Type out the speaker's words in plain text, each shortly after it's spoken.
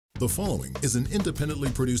The following is an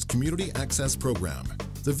independently produced community access program.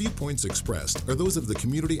 The viewpoints expressed are those of the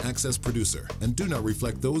community access producer and do not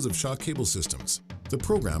reflect those of Shaw Cable Systems. The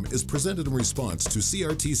program is presented in response to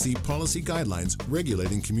CRTC policy guidelines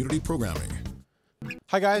regulating community programming.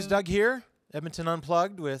 Hi guys, Doug here, Edmonton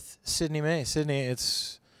Unplugged with Sydney Mae. Sydney,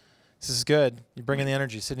 this is good. You're bringing the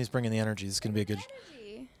energy. Sydney's bringing the energy. This is going to be a good.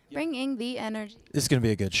 Bringing the energy. This is going to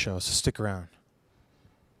be a good show. So stick around.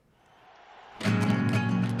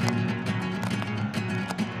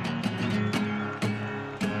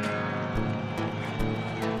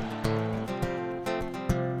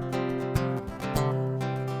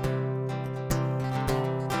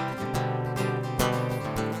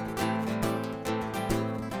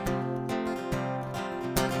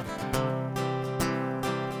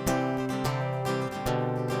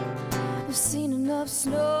 I've seen enough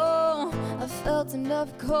snow, I've felt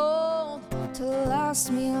enough cold to last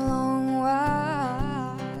me a long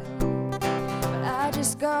while. But I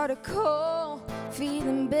just got a cold,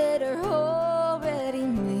 feeling bitter, already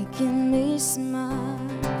making me smile.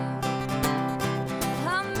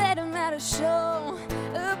 I met him at a show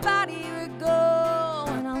about a year ago,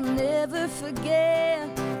 and I'll never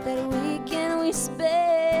forget that weekend we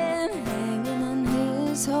spent hanging in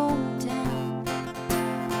his hometown.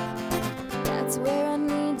 That's where I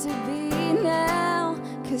need to be now,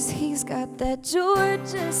 'cause he's got that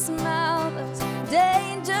Georgia smile, those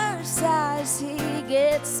dangerous eyes. He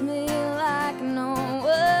gets me like no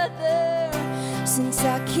other. Since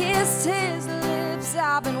I kissed his lips,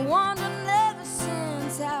 I've been wondering ever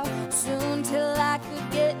since how soon till I could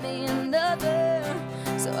get me another.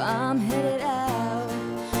 So I'm headed out,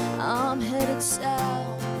 I'm headed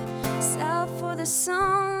south, south for the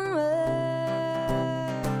summer.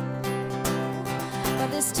 By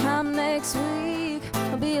this time next week,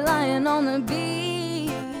 I'll be lying on the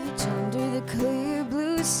beach under the clear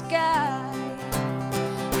blue sky.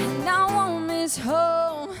 And I won't miss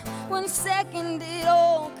home 1 second at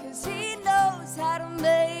all, 'cause he knows how to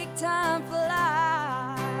make time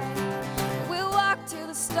fly. We'll walk till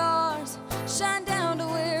the stars shine down to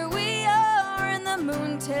where we are, and the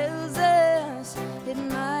moon tells us it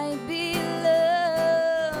might be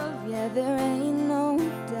love. Yeah, there ain't no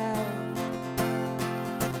doubt.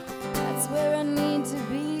 Where I need to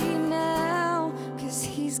be now, 'cause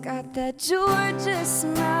he's got that Georgia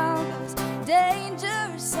smile, those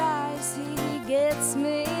dangerous eyes. He gets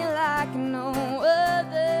me like no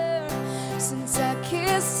other. Since I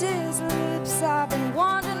kissed his lips, I've been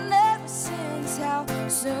wondering ever since how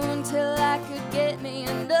soon till I could get me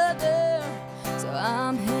another. So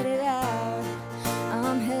I'm headed out,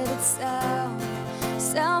 I'm headed south,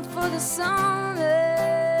 south for the summer.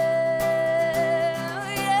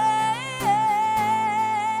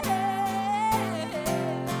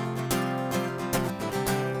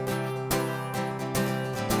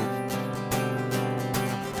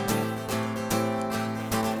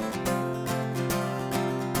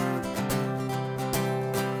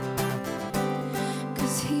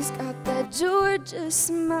 'Cause he's got that Georgia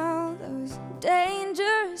smile, those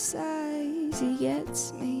dangerous eyes. He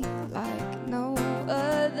gets me like no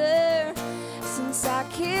other. Since I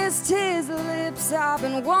kissed his lips, I've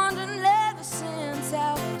been wondering ever since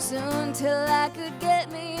how soon till I could get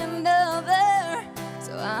me another.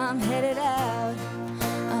 So I'm headed out,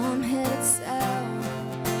 I'm headed south,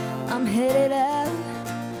 I'm headed out,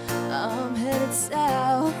 I'm headed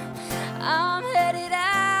south, I'm headed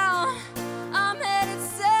out, I'm headed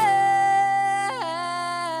south,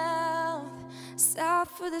 south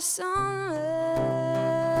for the summer.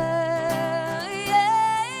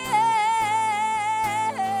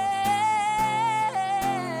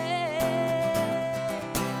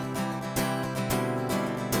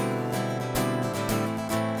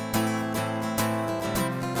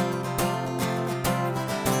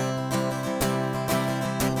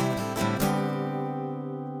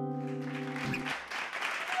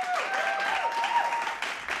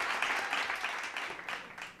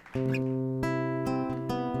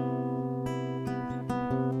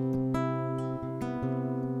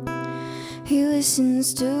 He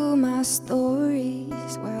listens to my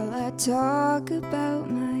stories while I talk about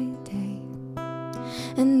my day.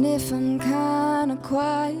 And if I'm kinda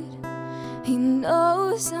quiet, he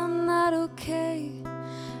knows I'm not okay.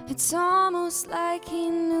 It's almost like he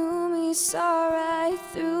knew me, saw right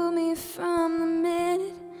through me from the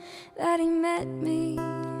minute that he met me.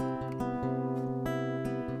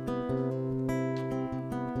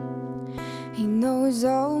 He knows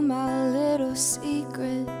all my little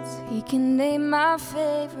secrets. He can name my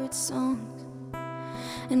favorite songs,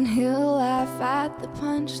 and he'll laugh at the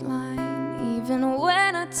punchline even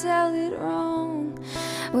when I tell it wrong.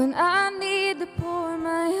 When I need to pour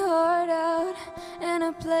my heart out and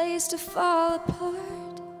a place to fall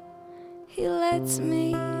apart, he lets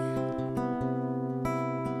me.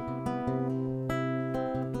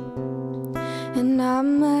 And I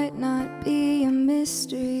might not be a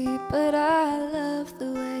mystery, but I love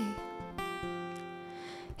the way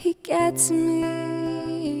he gets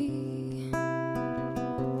me.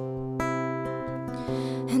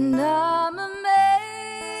 And I'm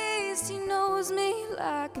amazed he knows me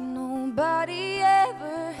like nobody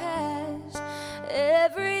ever has.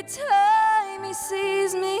 Every time he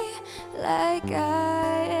sees me like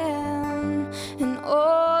I am, and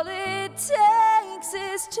all it takes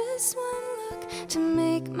is just one look to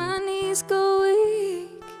make my knees go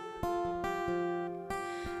weak.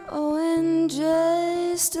 Oh, and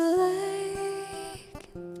just like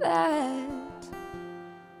that,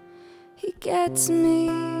 he gets me.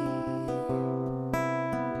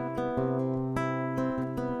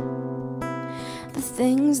 The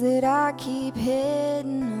things that I keep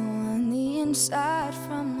hidden on the inside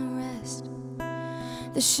from the rest,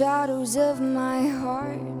 the shadows of my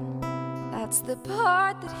heart, that's the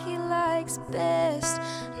part that he likes best.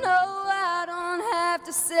 No, I don't have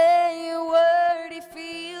to say a word. He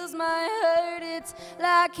feels my hurt. It's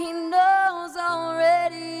like he knows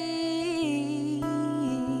already.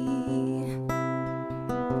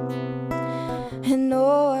 And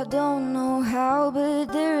no, I don't know how,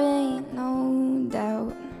 but there ain't no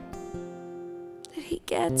doubt that he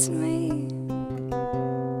gets me.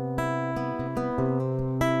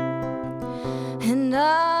 And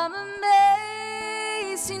I'm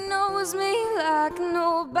amazed he knows me like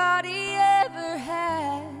nobody ever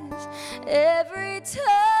has. Every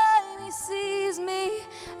time he sees me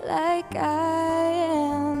like I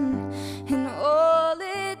am, and all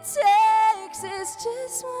it takes is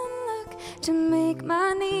just one look to make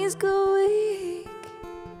my knees go weak.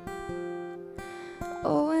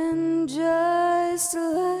 Oh, and just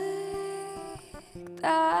like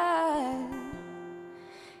that,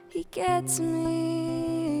 he gets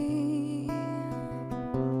me.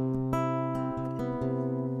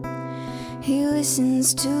 He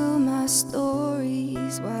listens to my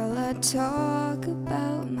stories while I talk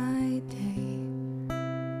about my day.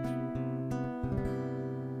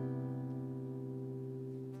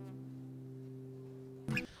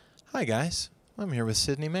 Hi guys, I'm here with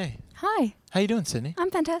Sydney Mae. Hi. How you doing, Sydney? I'm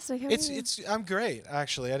fantastic. How are you? I'm great,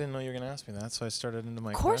 actually. I didn't know you were going to ask me that, so I started into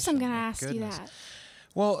my Of course I'm question. going to ask you Goodness. that.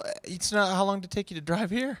 Well, it's not how long did it take you to drive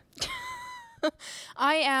here?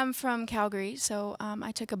 I am from Calgary, so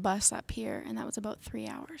I took a bus up here, and that was about 3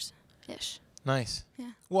 hours-ish. Nice.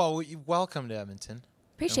 Yeah. Well, welcome to Edmonton.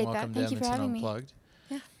 Appreciate And that. welcome Thank to you for Edmonton having me. Unplugged.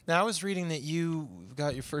 Yeah. Now, I was reading that you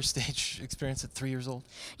got your first stage experience at 3 years old.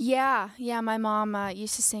 Yeah. My mom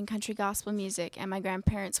used to sing country gospel music, and my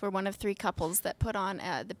grandparents were one of 3 couples that put on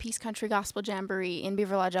the Peace Country Gospel Jamboree in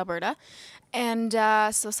Beaver Lodge, Alberta. And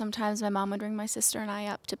so sometimes my mom would bring my sister and I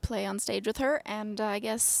up to play on stage with her. And I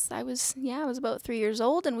guess I was about 3 years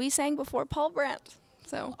old, and we sang before Paul Brandt.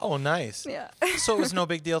 So. Oh, nice. Yeah. So it was no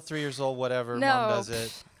big deal, 3 years old, whatever. No. Mom does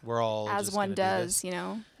it. We're all As just one gonna do does, this. you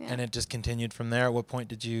know. Yeah. And it just continued from there. At what point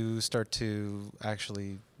did you start to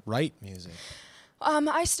actually write music?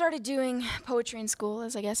 I started doing poetry in school,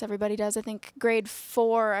 as I guess everybody does. I think grade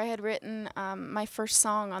 4, I had written my first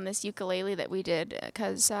song on this ukulele that we did,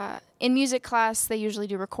 because in music class, they usually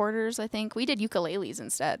do recorders, I think. We did ukuleles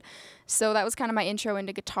instead. So that was kind of my intro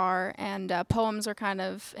into guitar, and poems are kind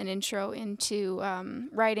of an intro into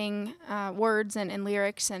writing words and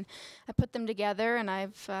lyrics, and I put them together, and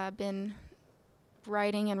I've been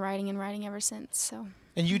writing and writing and writing ever since. So.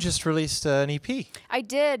 And you just released an EP. I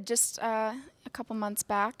did, just a couple months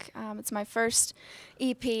back. It's my first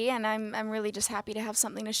EP, and I'm really just happy to have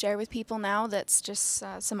something to share with people now that's just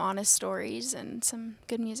some honest stories and some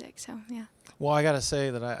good music, so yeah. Well, I got to say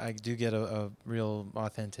that I do get a real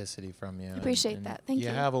authenticity from you. I appreciate that. Thank you.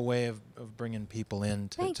 You have a way of bringing people in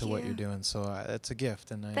to what you. you're doing, so that's a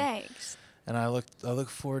gift. And Thanks. And I look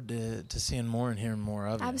forward to seeing more and hearing more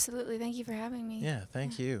of you. Absolutely. Thank you for having me. Yeah,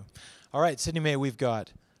 thank you. All right, Sydney Mae, we've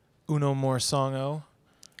got Uno More Songo.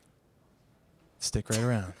 Stick right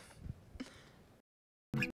around.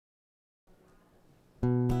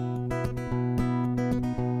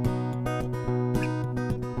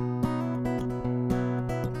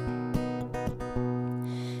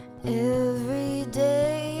 Every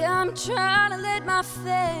day I'm trying to let my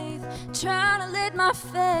faith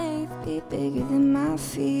be bigger than my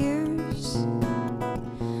fears.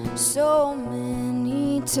 So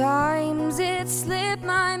many times it slipped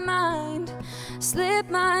my mind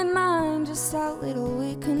just how little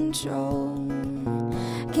we control.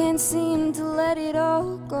 can't seem to let it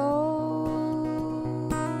all go.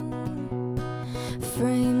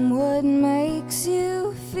 Frame what makes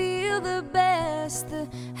you feel the best, the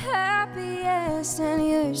happiest, and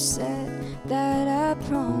you're set, that I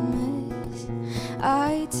promise.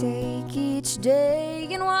 I take each day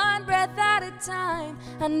in one breath at a time.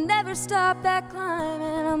 I never stop that climb,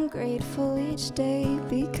 and I'm grateful each day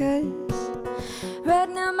because right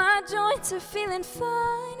now my joints are feeling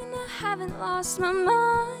fine, and I haven't lost my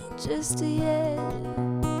mind just yet.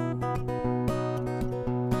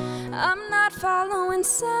 I'm not following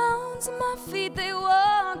sounds, and my feet, they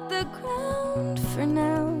walk the ground for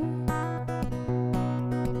now.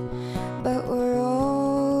 But we're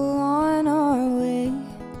all on our way,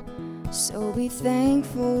 so be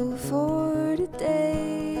thankful for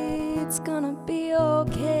today. It's gonna be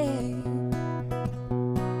okay.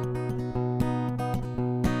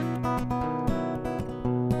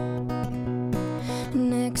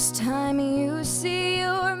 Next time you see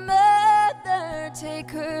your mother,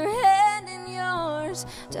 take her hand in yours,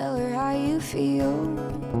 tell her how you feel.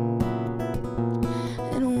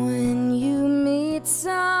 And when you meet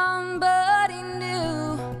somebody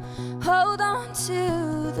new, hold on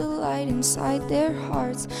to the light inside their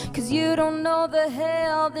hearts, 'cause you don't know the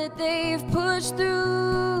hell that they've pushed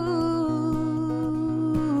through.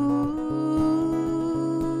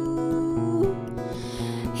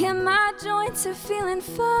 Yeah, my joints are feeling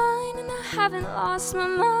fine, and I haven't lost my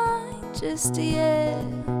mind just yet.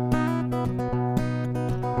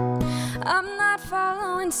 I'm not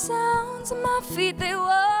following sounds, and my feet, they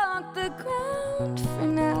walk the ground for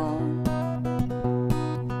now.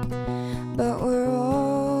 But we're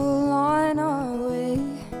all on our way,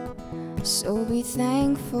 so be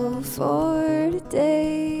thankful for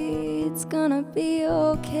today. It's gonna be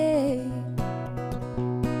okay.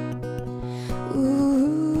 Ooh.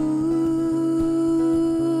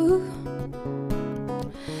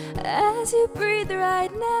 As you breathe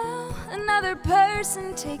right now, another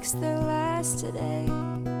person takes their last today.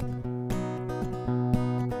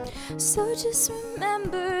 So just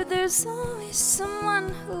remember, there's always someone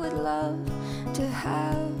who would love to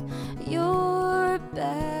have your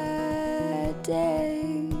bad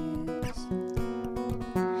days.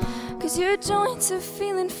 'Cause your joints are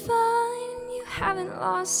feeling fine, you haven't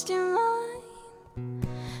lost your mind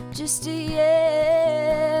just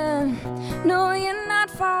yet. No, you're not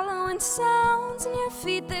following sounds, and your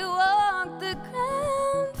feet, they walk the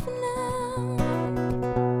ground for now.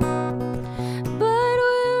 But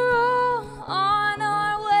we're all on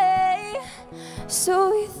our way,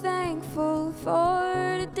 so be thankful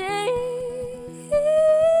for today.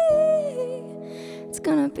 It's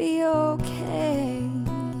gonna be okay.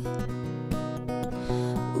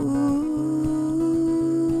 Ooh.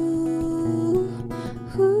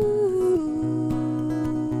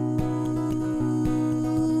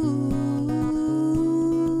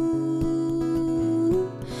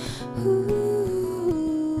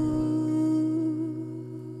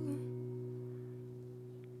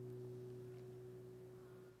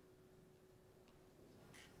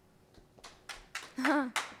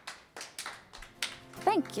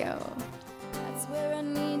 Thank you. That's where I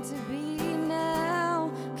need to be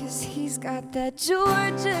now, 'cause he's got that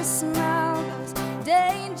Georgia smile, those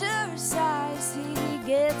dangerous eyes. He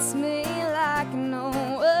gets me like no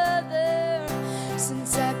other.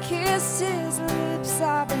 Since I kissed his lips,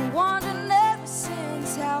 I've been wondering ever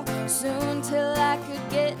since how soon till I could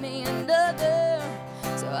get me another.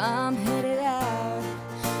 So I'm headed out,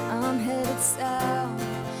 I'm headed south,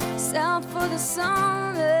 south for the summer.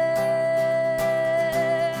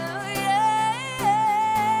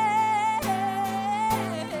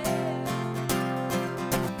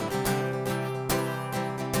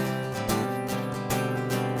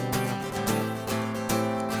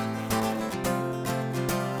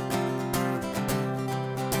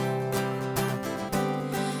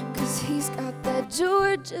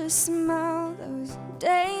 Georgia smile, those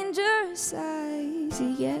dangerous eyes.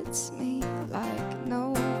 He gets me like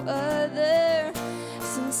no other.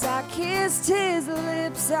 Since I kissed his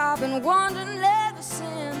lips, I've been wondering ever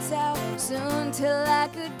since how soon till I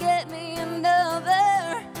could get me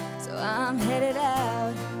another. So I'm headed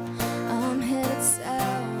out, I'm headed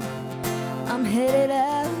south, I'm headed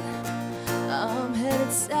out, I'm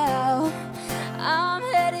headed south, I'm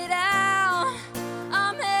headed out,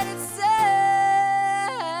 I'm headed south,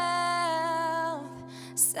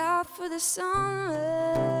 south for the summer.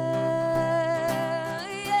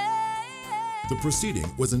 The proceeding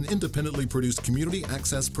was an independently produced community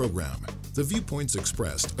access program. The viewpoints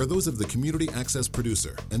expressed are those of the community access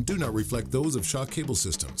producer and do not reflect those of Shaw Cable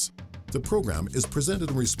Systems. The program is presented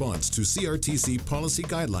in response to CRTC policy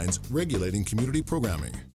guidelines regulating community programming.